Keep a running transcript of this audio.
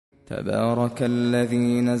تبارك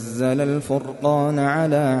الذي نزل الفرقان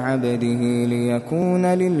على عبده ليكون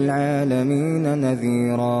للعالمين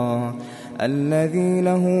نذيرا الذي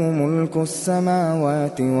له ملك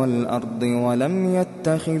السماوات والأرض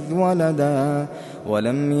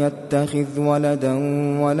ولم يتخذ ولدا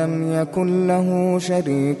ولم يكن له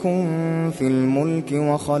شريك في الملك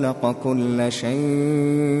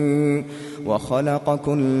وخلق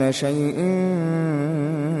كل شيء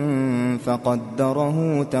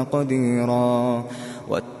فقدره تقديرا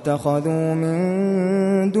واتخذوا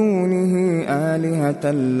من دونه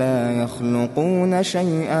آلهة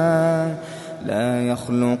لا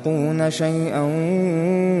يخلقون شيئا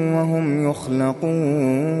وهم يخلقون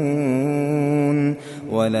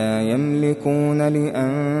ولا يملكون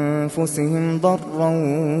لأنفسهم ضرا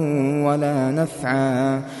ولا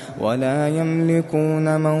نفعا ولا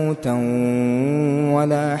يملكون موتا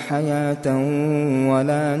ولا حياة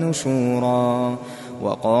ولا نشورا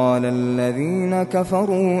وقال الذين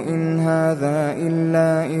كفروا إن هذا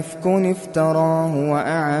إلا إفك افتراه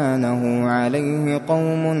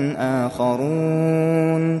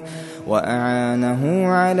وأعانه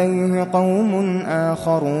عليه قوم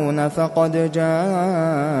آخرون فقد جاءوا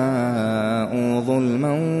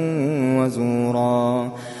ظلما وزورا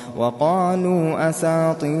وقالوا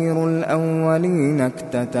أساطير الأولين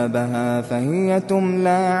اكتتبها فهي تملى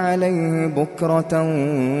عليه بكرة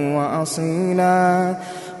وأصيلا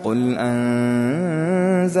قل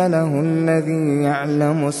أنزله الذي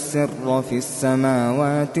يعلم السر في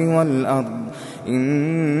السماوات والأرض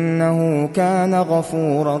إنه كان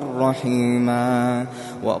غفورا رحيما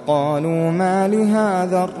وقالوا ما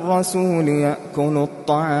لهذا الرسول يأكل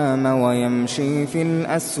الطعام ويمشي في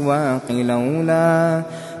الأسواق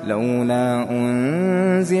لولا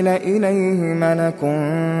أنزل إليه ملك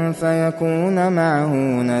فيكون معه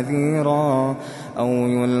نذيرا أو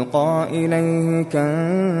يلقى إليه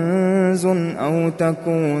كنز أو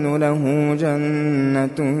تكون له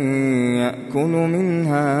جنة يأكل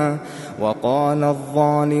منها وقال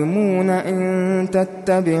الظالمون إن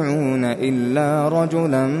تتبعون إلا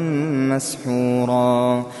رجلا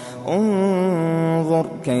مسحورا انظر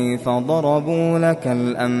كيف ضربوا لك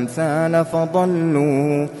الأمثال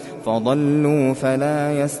فضلوا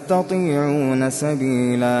فلا يستطيعون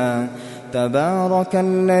سبيلا تبارك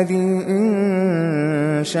الذي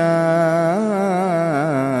إن شاء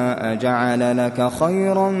جعل لك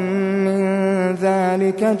خيرا من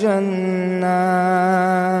ذلك جنات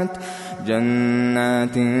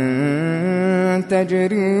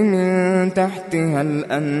تجري من تحتها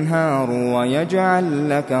الأنهار ويجعل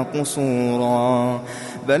لك قصورا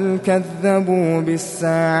بل كذبوا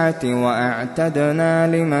بالساعة وأعتدنا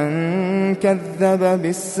لمن كذب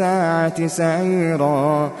بالساعة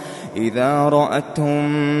سعيرا إذا رأتهم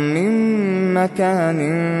من مكان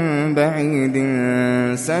بعيد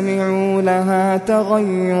سمعوا لها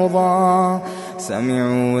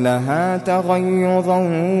تغيظا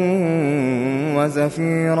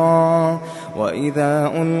وزفيرا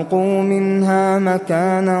وإذا ألقوا منها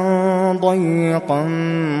مكانا ضيقا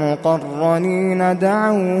مقرنين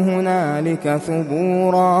دعوا هنالك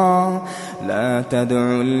ثبورا لا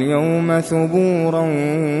تدعوا اليوم ثبورا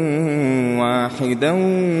واحدا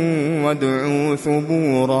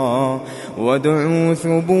وادعوا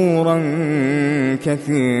ثبورا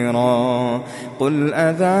كثيرا قل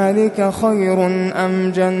أذلك خير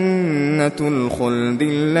أم جنة الخلد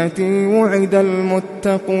التي وعد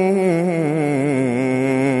المتقون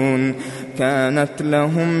كانت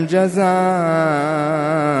لهم جزاء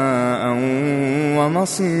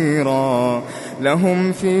ومصيرا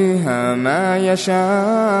لهم فيها ما يشاءون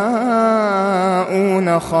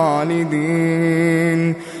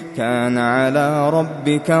خالدين كان على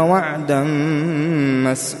ربك وعدا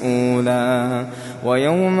مسئولا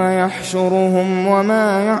ويوم يحشرهم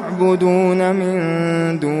وما يعبدون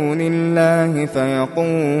من دون الله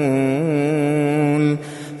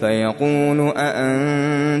فيقول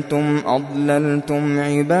أأنتم أضللتم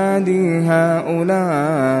عبادي هؤلاء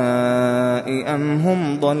أم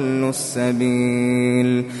هم ضلوا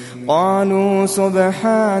السبيل قالوا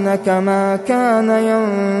سبحانك ما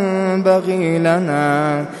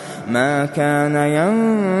كان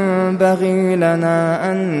ينبغي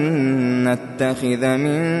لنا أن نتخذ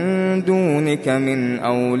من دونك من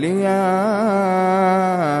أولياء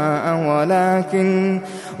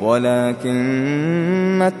ولكن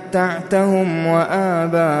متعتهم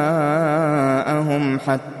وآباءهم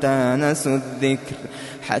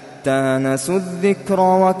حتى نسوا الذكر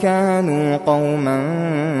وكانوا قوما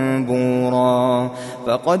بورا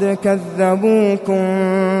فقد كذبوكم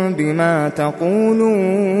بما تقولون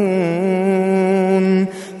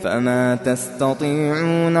فما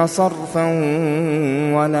تستطيعون صرفا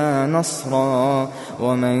ولا نصرا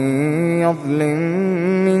ومن يظلم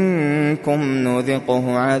منكم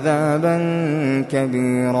نذقه عذابا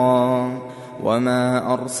كبيرا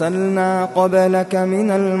وما أرسلنا قبلك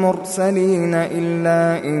من المرسلين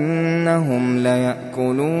إلا إنهم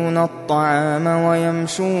ليأكلون الطعام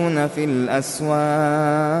ويمشون في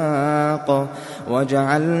الأسواق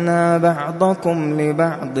وجعلنا بعضكم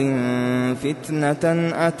لبعض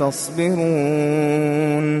فتنة أتصبرون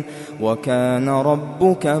وكان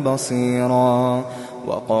ربك بصيرا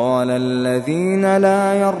وقال الذين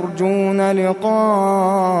لا يرجون لقاءنا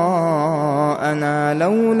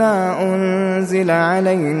لولا أنزل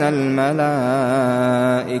علينا الملائكة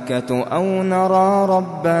أو نرى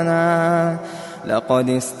ربنا لقد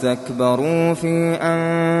استكبروا في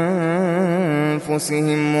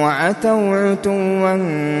أنفسهم وعتوا عتوا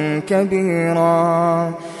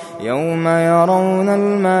كبيرا يوم يرون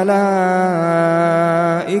الملائكة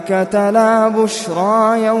لا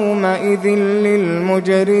بشرى يومئذ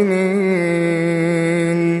للمجرمين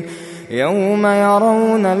يوم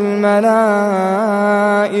يرون الملائكة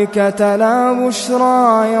لا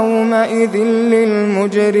بشرى يومئذ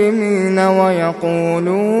للمجرمين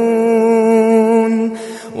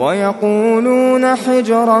ويقولون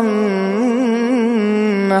حجرا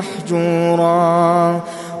محجورا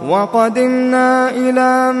وقدمنا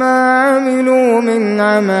إلى ما عملوا من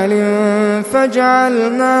عمل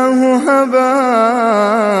فجعلناه هباء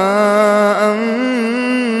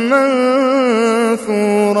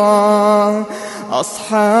منثورا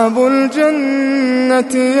أصحاب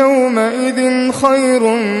الجنة يومئذ خير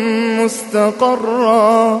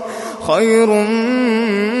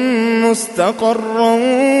مستقرا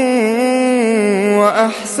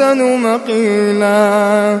وأحسن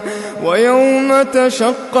مقيلا ويوم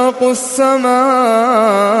تشقق السماء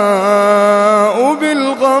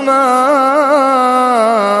بالغمام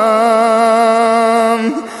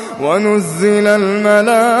ونزل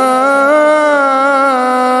الملائكة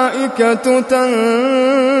تنزيلا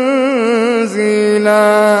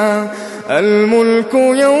الملك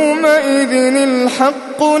يومئذ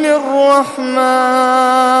الحق للرحمن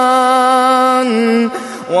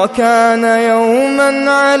وكان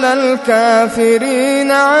يوما على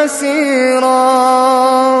الكافرين عسيرا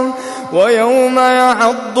ويوم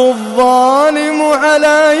يعض الظالم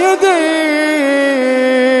على يديه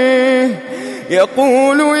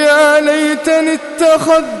يقول يا ليتني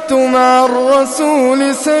اتخذت مع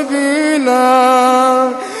الرسول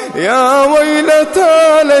سبيلا يا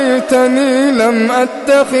ويلتى ليتني لم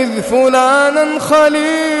أتخذ فلانا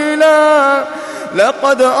خليلا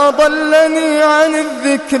لقد أضلني عن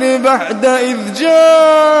الذكر بعد إذ جاءني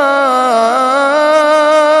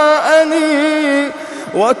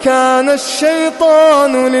وكان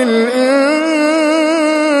الشيطان للإنسان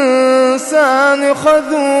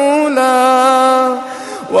خذولا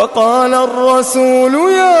وقال الرسول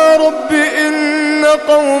يا رب إن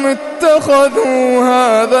قوم اتخذوا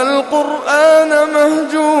هذا القرآن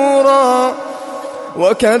مهجورا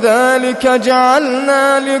وكذلك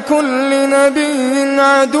جعلنا لكل نبي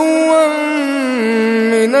عدوا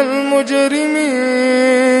من المجرمين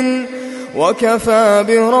وكفى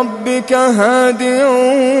بربك هاديا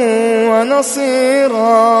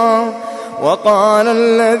ونصيرا وقال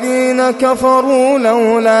الذين كفروا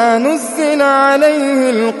لولا نزل عليه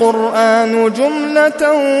القرآن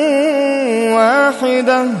جملة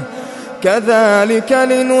واحدة كذلك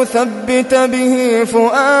لنثبت به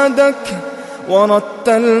فؤادك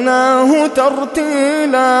ورتلناه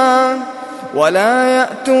ترتيلا ولا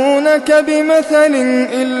يأتونك بمثل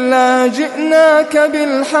إلا جئناك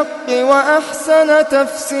بالحق وأحسن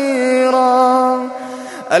تفسيرا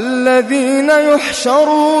الذين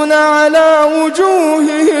يحشرون على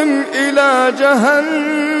وجوههم إلى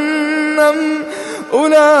جهنم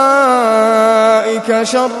أولئك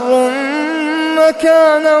شر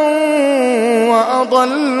مكانا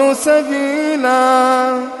وأضل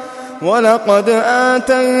سبيلا ولقد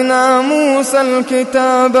آتينا موسى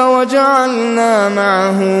الكتاب وجعلنا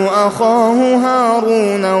معه أخاه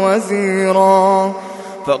هارون وزيرا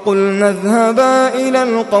فقلنا اذهبا إلى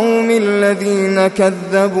القوم الذين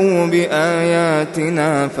كذبوا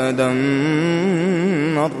بآياتنا فدمرناهم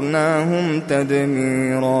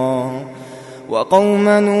تدميرا وقوم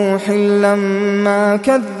نوح لما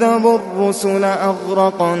كذبوا الرسل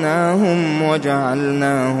أغرقناهم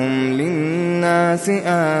وجعلناهم للناس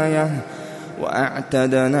آية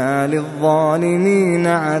وأعتدنا للظالمين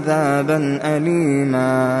عذابا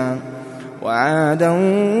أليما وعادا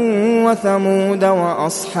وثمود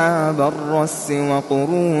وأصحاب الرس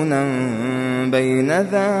وقرونا بين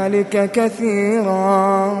ذلك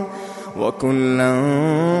كثيرا وكلا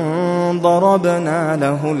ضربنا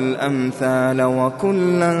له الأمثال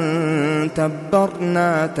وكلا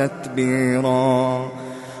تبرنا تتبيرا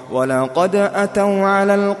ولقد أتوا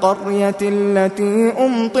على القرية التي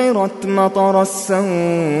أمطرت مطر السوء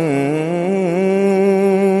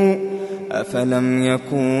أفلم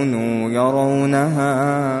يكونوا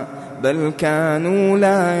يرونها بل كانوا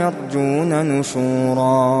لا يرجون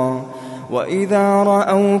نشورا وإذا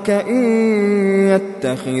رأوك إن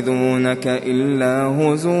يتخذونك إلا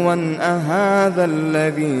هزوا أهذا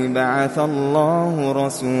الذي بعث الله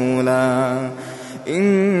رسولا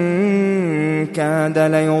إن كاد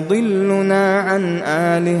ليضلنا عن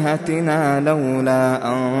آلهتنا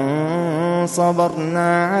لولا أن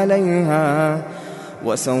صبرنا عليها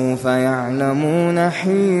وسوف يعلمون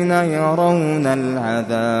حين يرون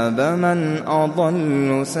العذاب من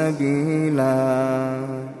أضل سبيلا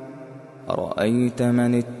أرأيت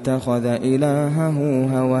من اتخذ إلهه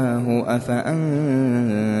هواه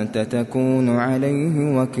أفأنت تكون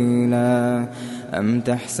عليه وكيلا أم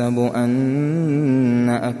تحسب أن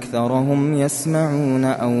أكثرهم يسمعون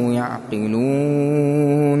أو يعقلون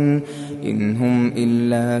إن هم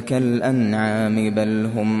إلا كالأنعام بل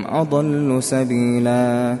هم أضل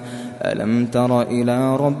سبيلا ألم تر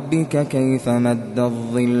إلى ربك كيف مد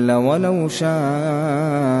الظل ولو شاء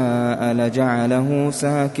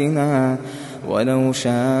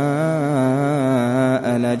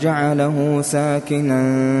لجعله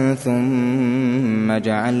ساكنا ثم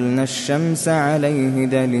جعلنا الشمس عليه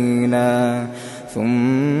دليلا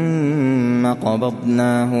ثم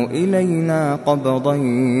قبضناه إلينا قبضا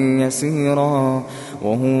يسيرا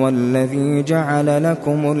وهو الذي جعل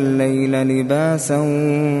لكم الليل لباسا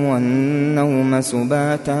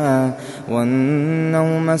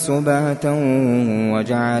والنوم سباتا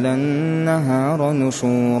وجعل النهار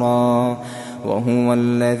نشورا وهو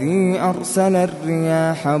الذي أرسل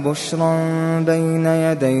الرياح بشرا بين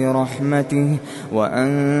يدي رحمته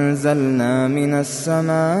وأنزلنا من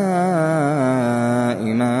السماء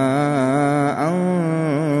ماء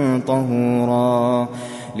طهورا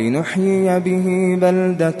لنحيي به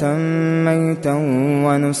بلدة ميتا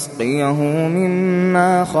ونسقيه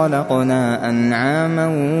مما خلقنا أنعاما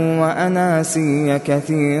وأناسيا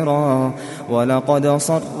كثيرا ولقد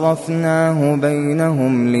صرفناه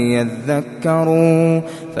بينهم ليذكروا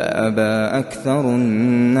فأبى أكثر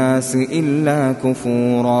الناس إلا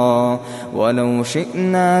كفورا ولو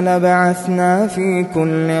شئنا لبعثنا في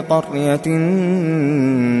كل قرية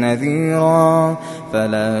نذيرا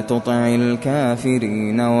فلا تطع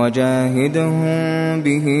الكافرين وجاهدهم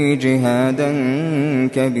به جهادا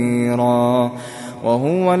كبيرا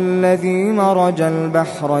وهو الذي مرج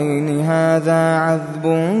البحرين هذا عذب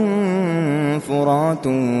فرات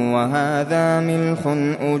وهذا ملح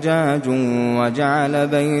أجاج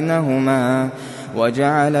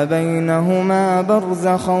وجعل بينهما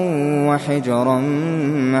برزخا وحجرا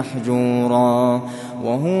محجورا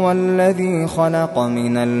وهو الذي خلق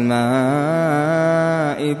من الماء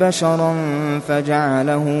بشرا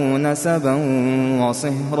فجعله نسبا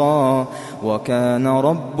وصهرا وكان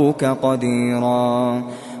ربك قديرا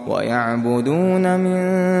ويعبدون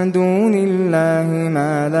من دون الله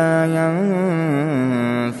ما لا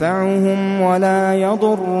ينفعهم ولا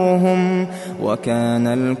يضرهم وكان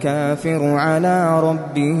الكافر على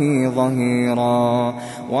ربه ظهيرا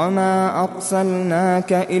وما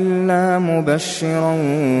أرسلناك إلا مبشرا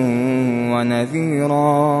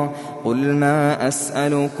ونذيرا قل ما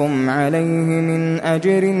أسألكم عليه من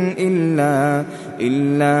أجر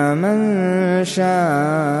إلا من شاء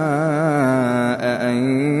أن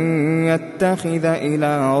يتخذ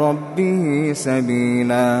إلى ربه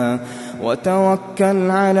سبيلا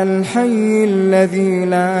وتوكل على الحي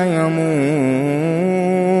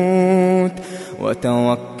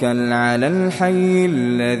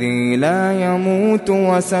الذي لا يموت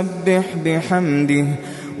وسبح بحمده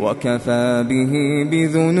وكفى به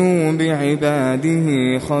بذنوب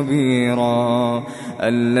عباده خبيرا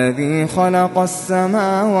الذي خلق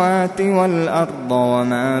السماوات والأرض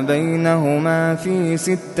وما بينهما في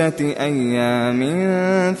 6 أيام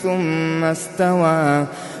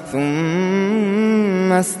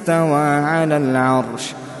ثم استوى على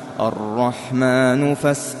العرش الرحمن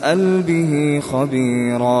فاسأل به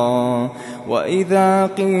خبيرا وإذا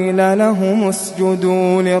قيل لهم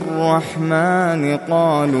اسجدوا للرحمن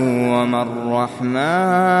قالوا وما الرحمن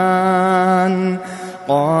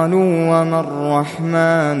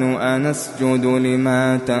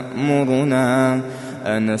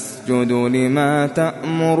أنسجد لما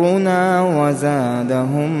تأمرنا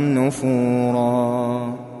وزادهم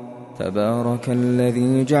نفورا تبارك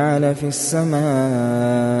الذي جعل في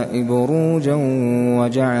السماء بروجا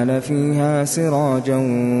وجعل فيها سراجا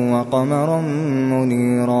وقمرا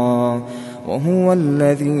منيرا وهو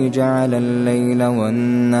الذي جعل الليل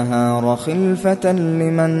والنهار خلفة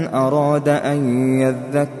لمن أراد أن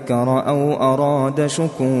يذكر أو أراد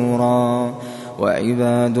شكورا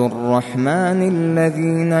وعباد الرحمن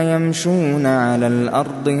الذين يمشون على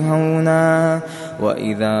الأرض هونا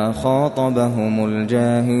وإذا خاطبهم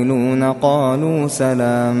الجاهلون قالوا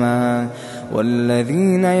سلاما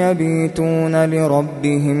والذين يبيتون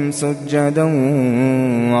لربهم سجدا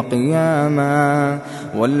وقياما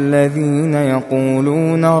والذين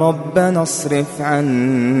يقولون ربنا اصرف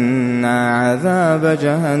عنا عذاب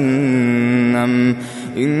جهنم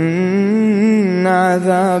إن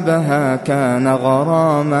عذابها كان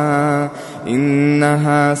غراما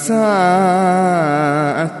إنها ساءت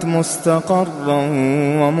مستقرا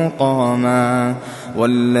ومقاما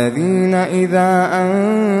والذين إذا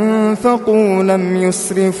أنفقوا لم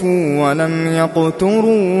يسرفوا ولم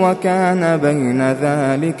يقتروا وكان بين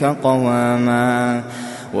ذلك قواما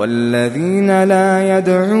والذين لا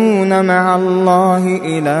يدعون مع الله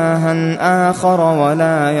إلها آخر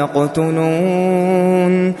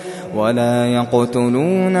ولا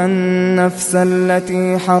يقتلون النفس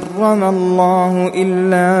التي حرم الله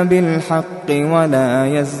إلا بالحق ولا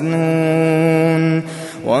يزنون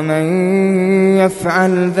ومن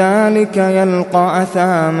يفعل ذلك يلقى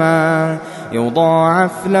أثاما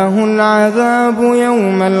يضاعف له العذاب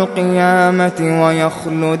يوم القيامة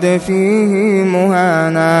ويخلد فيه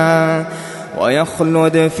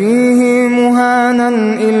مهانا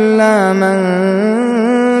إلا من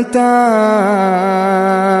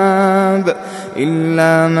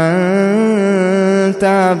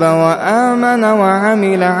تاب وآمن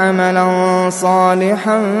وعمل عملا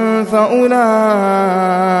صالحا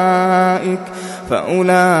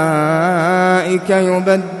فأولئك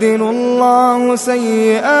يبدل الله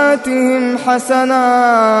سيئاتهم حسنات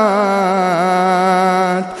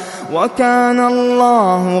وكان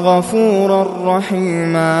الله غفورا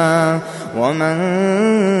رحيما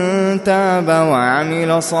ومن تاب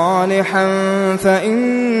وعمل صالحا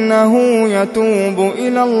فإنه يتوب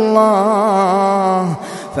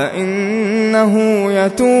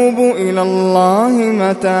إلى الله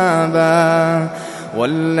متابا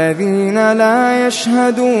والذين لا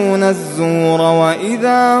يشهدون الزور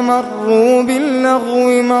وإذا مروا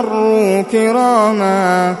باللغو مروا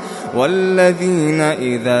كراما والذين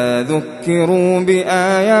إذا ذكروا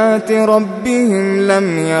بآيات ربهم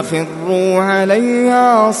لم يخروا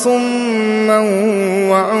عليها صما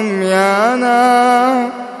وعميانا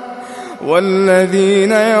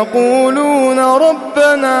والذين يقولون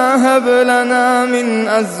ربنا هب لنا من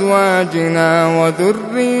أزواجنا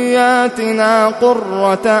وذرياتنا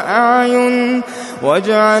قرة أعين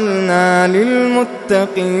واجعلنا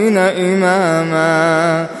للمتقين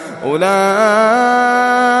إماما أولئك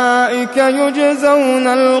يجزون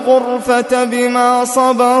الغرفة بما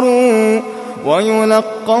صبروا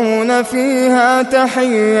ويلقون فيها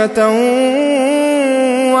تحية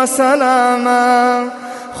وسلاما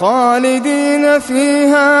خالدين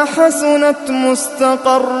فيها حسنت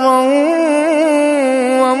مستقرا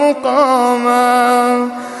ومقاما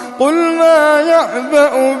قل ما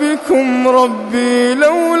يعبأ بكم ربي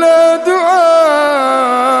لولا دعاؤكم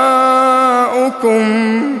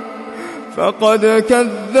فقد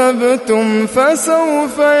كذبتم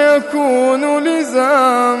فسوف يكون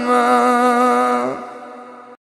لزاما.